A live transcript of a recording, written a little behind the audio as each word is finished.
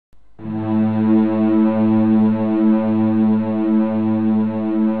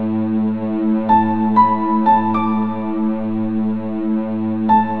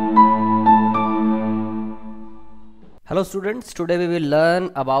Hello students, today we will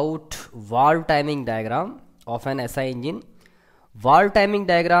learn about valve timing diagram of an SI engine. Valve timing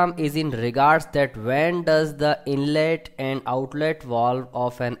diagram is in regards that when does the inlet and outlet valve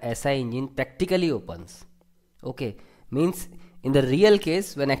of an SI engine practically opens. Okay, means in the real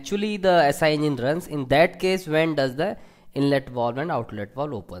case when actually the SI engine runs, in that case when does the inlet valve and outlet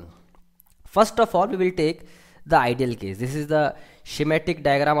valve open. First of all, we will take the ideal case. This is the schematic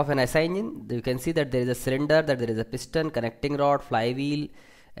diagram of an SI engine. You can see that there is a cylinder, that there is a piston, connecting rod, flywheel,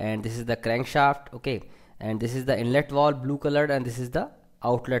 and this is the crankshaft. Okay, and this is the inlet valve, blue colored, and this is the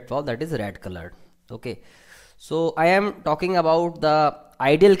outlet valve, that is red colored. Okay, so I am talking about the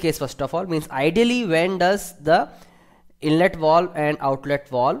ideal case. First of all, means ideally when does the inlet valve and outlet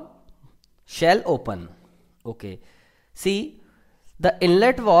valve shall open. Okay, see, the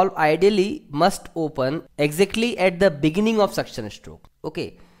inlet valve ideally must open exactly at the beginning of suction stroke.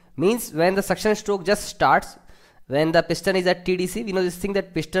 Okay, means when the suction stroke just starts, when the piston is at TDC, we know this thing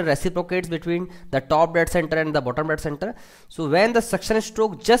that piston reciprocates between the top dead center and the bottom dead center. So when the suction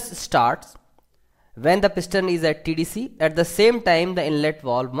stroke just starts, when the piston is at TDC, at the same time the inlet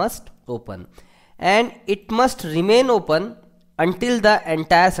valve must open, and it must remain open until the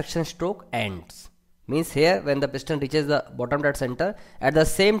entire suction stroke ends. Means here when the piston reaches the bottom dead center, at the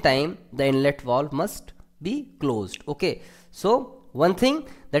same time the inlet valve must be closed. Okay, so one thing,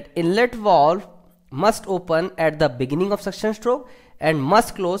 that inlet valve must open at the beginning of suction stroke and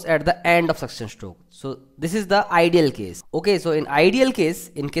must close at the end of suction stroke. So this is the ideal case. Okay, so in ideal case,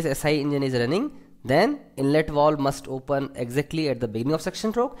 in case SI engine is running, then inlet valve must open exactly at the beginning of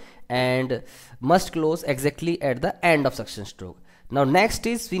suction stroke and must close exactly at the end of suction stroke. Now next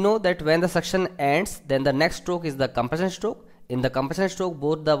is, we know that when the suction ends, then the next stroke is the compression stroke. In the compression stroke,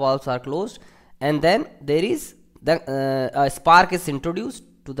 both the valves are closed, and then there is the a spark is introduced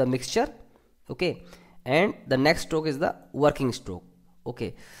to the mixture. Okay, and the next stroke is the working stroke.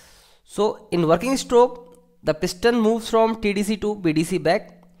 Okay, so in working stroke, the piston moves from TDC to BDC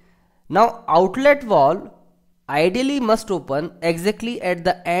back. Now outlet valve ideally must open exactly at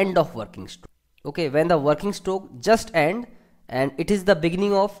the end of working stroke. Okay, when the working stroke just end, and it is the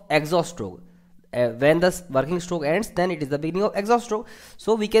beginning of exhaust stroke. When the working stroke ends, then it is the beginning of exhaust stroke.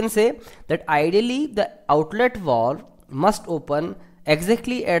 So we can say that ideally the outlet valve must open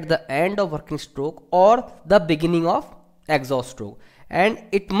exactly at the end of working stroke or the beginning of exhaust stroke, and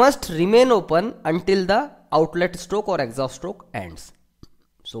it must remain open until the outlet stroke or exhaust stroke ends.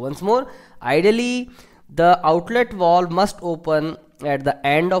 So once more, ideally the outlet valve must open at the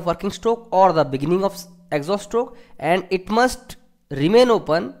end of working stroke or the beginning of exhaust stroke, and it must remain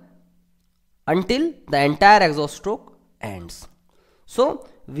open until the entire exhaust stroke ends. So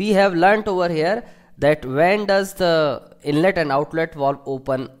we have learnt over here that when does the inlet and outlet valve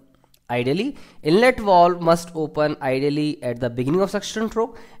open ideally. Inlet valve must open ideally at the beginning of suction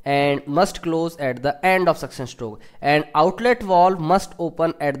stroke and must close at the end of suction stroke, and outlet valve must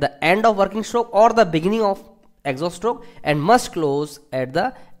open at the end of working stroke or the beginning of exhaust stroke and must close at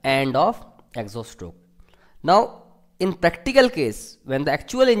the end of exhaust stroke. Now in practical case, when the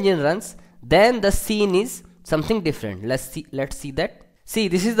actual engine runs, then the scene is something different. Let's see that. See,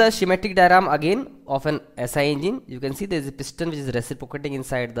 this is the schematic diagram again of an SI engine. You can see there is a piston which is reciprocating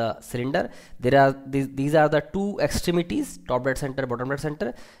inside the cylinder. There are these are the two extremities, top dead center, bottom dead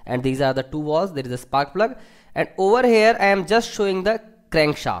center, and these are the two valves. There is a spark plug, and over here I am just showing the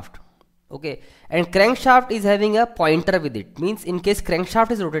crankshaft. Okay, and crankshaft is having a pointer with it. Means in case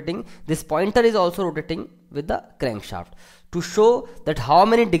crankshaft is rotating, this pointer is also rotating with the crankshaft to show that how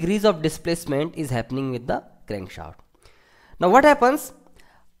many degrees of displacement is happening with the crankshaft. Now what happens?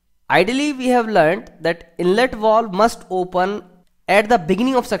 Ideally we have learned that inlet valve must open at the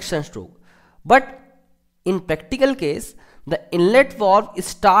beginning of suction stroke, but in practical case the inlet valve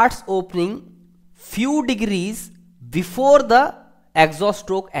starts opening few degrees before the exhaust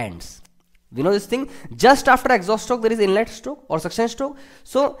stroke ends. We know this thing, just after exhaust stroke there is inlet stroke or suction stroke.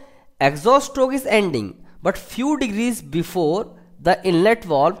 So exhaust stroke is ending, but few degrees before the inlet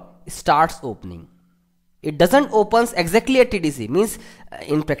valve starts opening. It doesn't opens exactly at TDC. Means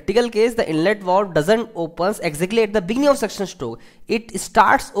in practical case the inlet valve doesn't opens exactly at the beginning of suction stroke. It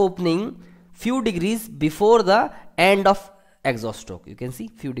starts opening few degrees before the end of exhaust stroke. You can see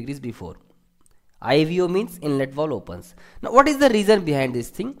few degrees before. IVO means inlet valve opens. Now what is the reason behind this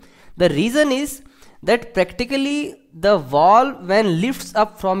thing? The reason is that practically the valve when lifts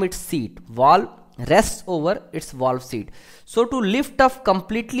up from its seat, valve rests over its valve seat. So to lift up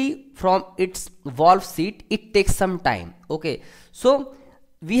completely from its valve seat, it takes some time. Okay, so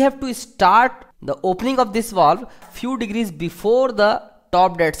we have to start the opening of this valve few degrees before the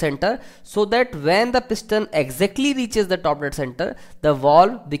top dead center, so that when the piston exactly reaches the top dead center, the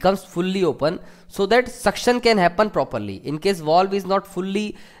valve becomes fully open, so that suction can happen properly. In case valve is not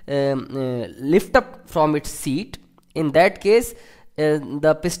fully lift up from its seat, in that case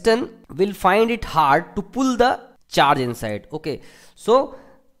the piston will find it hard to pull the charge inside. Okay, so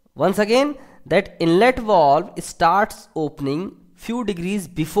once again, that inlet valve starts opening few degrees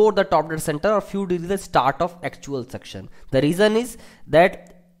before the top dead center, or few degrees the start of actual suction. The reason is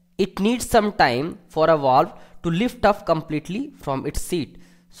that it needs some time for a valve to lift up completely from its seat.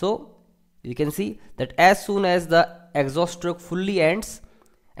 So you can see that as soon as the exhaust stroke fully ends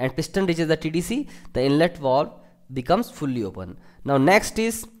and piston reaches the TDC, the inlet valve becomes fully open. Now next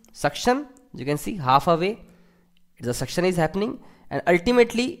is suction. You can see halfway the suction is happening, and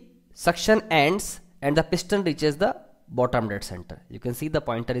ultimately suction ends and the piston reaches the bottom dead center. You can see the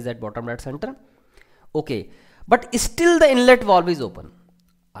pointer is at bottom dead center. Okay, but still the inlet valve is open.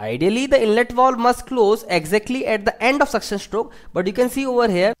 Ideally the inlet valve must close exactly at the end of suction stroke, but you can see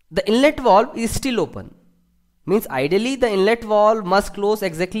over here the inlet valve is still open. Means ideally the inlet valve must close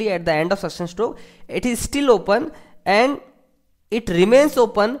exactly at the end of suction stroke. It is still open, and it remains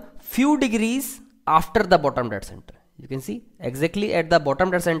open few degrees after the bottom dead center. You can see exactly at the bottom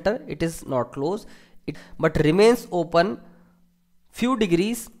dead center it is not closed, but remains open few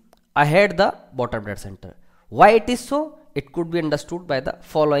degrees ahead the bottom dead center. Why it is so? It could be understood by the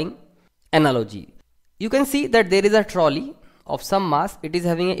following analogy. You can see that there is a trolley of some mass. It is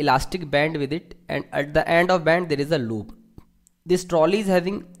having an elastic band with it, and at the end of band there is a loop. This trolley is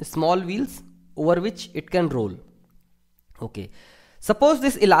having small wheels over which it can roll. Okay, suppose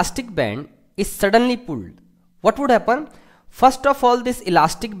this elastic band is suddenly pulled. What would happen? First of all, this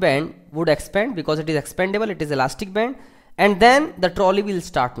elastic band would expand because it is expandable, it is elastic band, and then the trolley will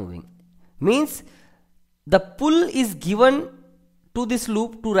start moving. Means the pull is given to this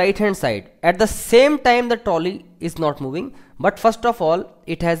loop to right hand side. At the same time the trolley is not moving, but first of all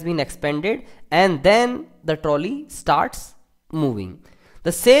it has been expanded and then the trolley starts moving.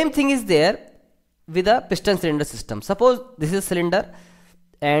 The same thing is there with a piston cylinder system. Suppose this is a cylinder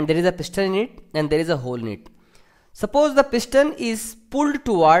and there is a piston in it and there is a hole in it. Suppose the piston is pulled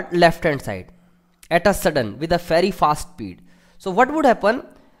toward left hand side at a sudden with a very fast speed. So what would happen?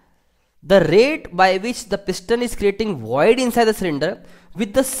 The rate by which the piston is creating void inside the cylinder,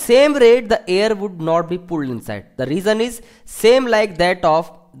 with the same rate the air would not be pulled inside. The reason is same like that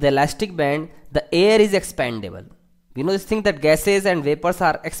of the elastic band, the air is expandable. We know this thing that gases and vapors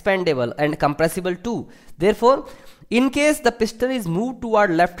are expandable and compressible too. Therefore, in case the piston is moved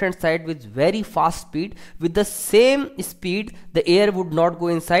toward left hand side with very fast speed, with the same speed the air would not go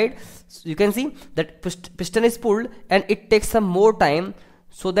inside. So you can see that piston is pulled and it takes some more time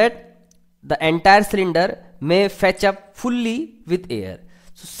so that the entire cylinder may fetch up fully with air.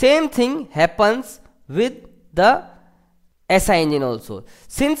 So same thing happens with the SI engine also.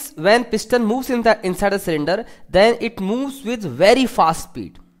 Since when piston moves inside the cylinder, then it moves with very fast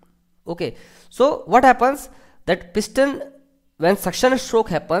speed. Okay, so what happens? That piston, when suction stroke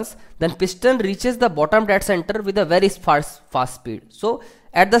happens, then piston reaches the bottom dead center with a very fast speed. So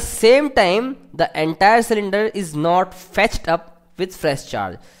at the same time the entire cylinder is not fetched up with fresh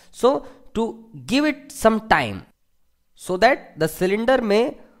charge. So to give it some time so that the cylinder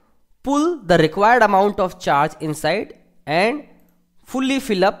may pull the required amount of charge inside and fully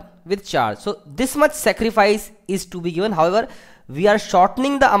fill up with charge. So this much sacrifice is to be given. However, we are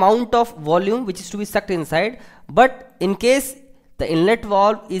shortening the amount of volume which is to be sucked inside, but in case the inlet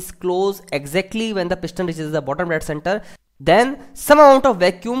valve is closed exactly when the piston reaches the bottom dead center, then some amount of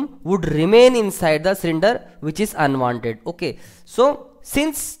vacuum would remain inside the cylinder which is unwanted. Okay, so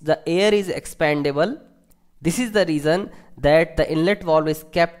since the air is expandable, this is the reason that the inlet valve is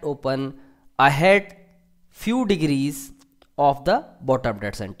kept open ahead few degrees of the bottom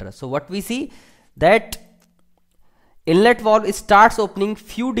dead center. So what we see, that inlet valve starts opening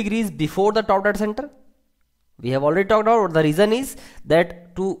few degrees before the top dead center. We have already talked about the reason is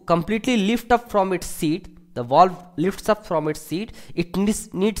that to completely lift up from its seat, the valve lifts up from its seat, it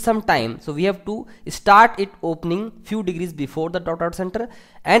needs some time. So we have to start it opening few degrees before the top dead center,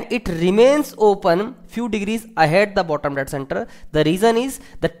 and it remains open few degrees ahead the bottom dead center. The reason is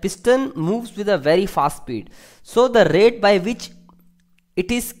that piston moves with a very fast speed. So the rate by which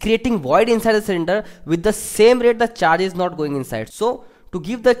it is creating void inside the cylinder, with the same rate the charge is not going inside. So to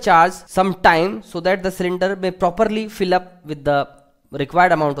give the charge some time so that the cylinder may properly fill up with the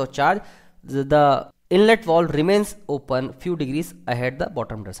required amount of charge, the inlet valve remains open few degrees ahead the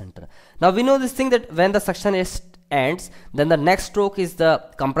bottom dead center. Now we know this thing that when the suction ends, then the next stroke is the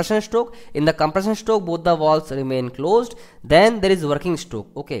compression stroke. In the compression stroke, both the valves remain closed. Then there is working stroke.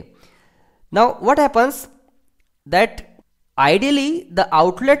 Okay. Now what happens that ideally the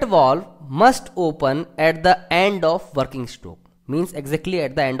outlet valve must open at the end of working stroke, means exactly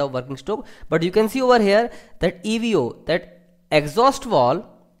at the end of working stroke. But you can see over here that EVO, that exhaust valve,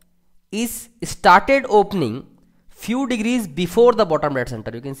 is started opening few degrees before the bottom dead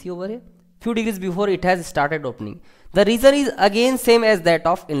center. You can see over here, few degrees before it has started opening. The reason is again same as that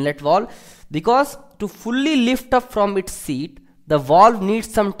of inlet valve, because to fully lift up from its seat, the valve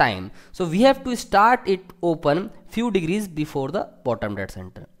needs some time. So we have to start it open few degrees before the bottom dead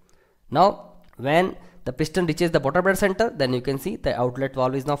center. Now when the piston reaches the bottom dead center, then you can see the outlet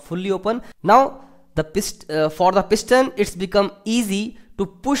valve is now fully open. Now the for the piston, it's become easy to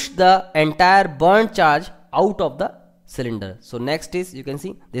push the entire burnt charge out of the cylinder. So next is, you can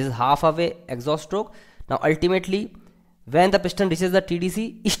see this is half a way exhaust stroke. Now ultimately when the piston reaches the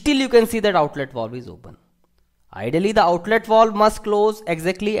TDC, still you can see that outlet valve is open. Ideally the outlet valve must close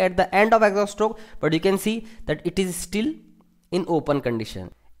exactly at the end of exhaust stroke, but you can see that it is still in open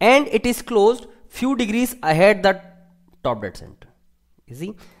condition, and it is closed few degrees ahead the top dead center. You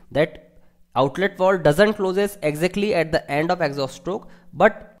see that outlet valve doesn't closes exactly at the end of exhaust stroke,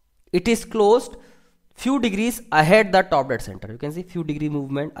 but it is closed few degrees ahead the top dead center. You can see few degree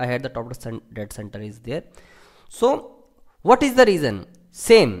movement ahead the top dead center is there. So what is the reason?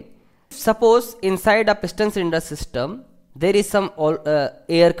 Same. Suppose inside a piston cylinder system there is some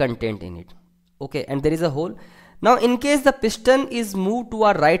air content in it, okay, and there is a hole. Now in case the piston is moved to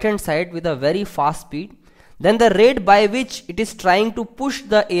a right hand side with a very fast speed, then the rate by which it is trying to push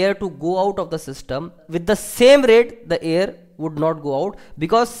the air to go out of the system, with the same rate the air would not go out,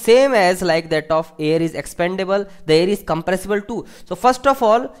 because same as like that of air is expandable, the air is compressible too. So first of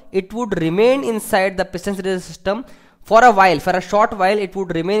all it would remain inside the piston cylinder system for a while, for a short while it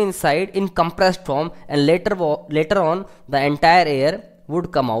would remain inside in compressed form, and later on the entire air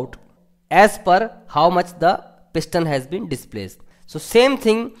would come out as per how much the piston has been displaced. So same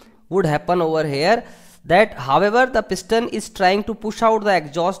thing would happen over here, that however the piston is trying to push out the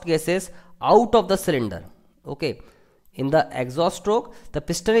exhaust gases out of the cylinder. Okay, in the exhaust stroke the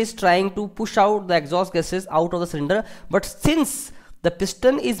piston is trying to push out the exhaust gases out of the cylinder, but since the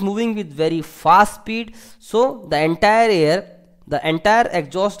piston is moving with very fast speed, so the entire air, the entire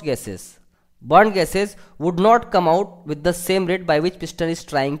exhaust gases, burnt gases, would not come out with the same rate by which piston is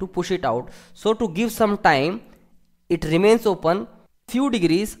trying to push it out. So to give some time, it remains open few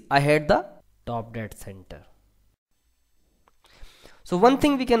degrees ahead the top dead center. So one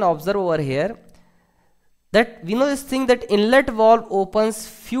thing we can observe over here, that we know this thing that inlet valve opens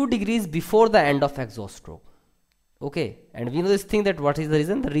few degrees before the end of exhaust stroke. Okay, and we know this thing that what is the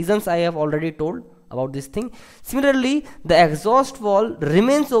reason? The reasons I have already told about this thing. Similarly, the exhaust valve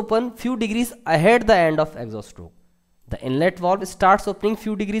remains open few degrees ahead the end of exhaust stroke. The inlet valve starts opening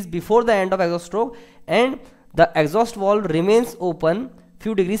few degrees before the end of exhaust stroke, and the exhaust valve remains open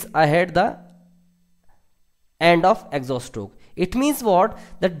few degrees ahead the end of exhaust stroke. It means what?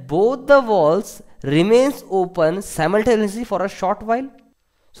 That both the valves remains open simultaneously for a short while.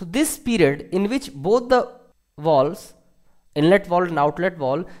 So this period in which both the valves, inlet valve and outlet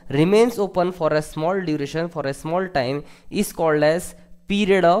valve, remains open for a small duration, for a small time, is called as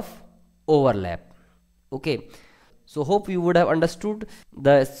period of overlap. Okay, so hope you would have understood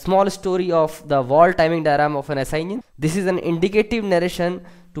the small story of the valve timing diagram of an SI engine. This is an indicative narration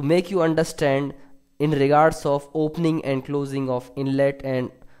to make you understand in regards of opening and closing of inlet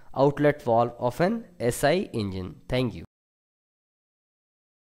and outlet valve of an SI engine. Thank you.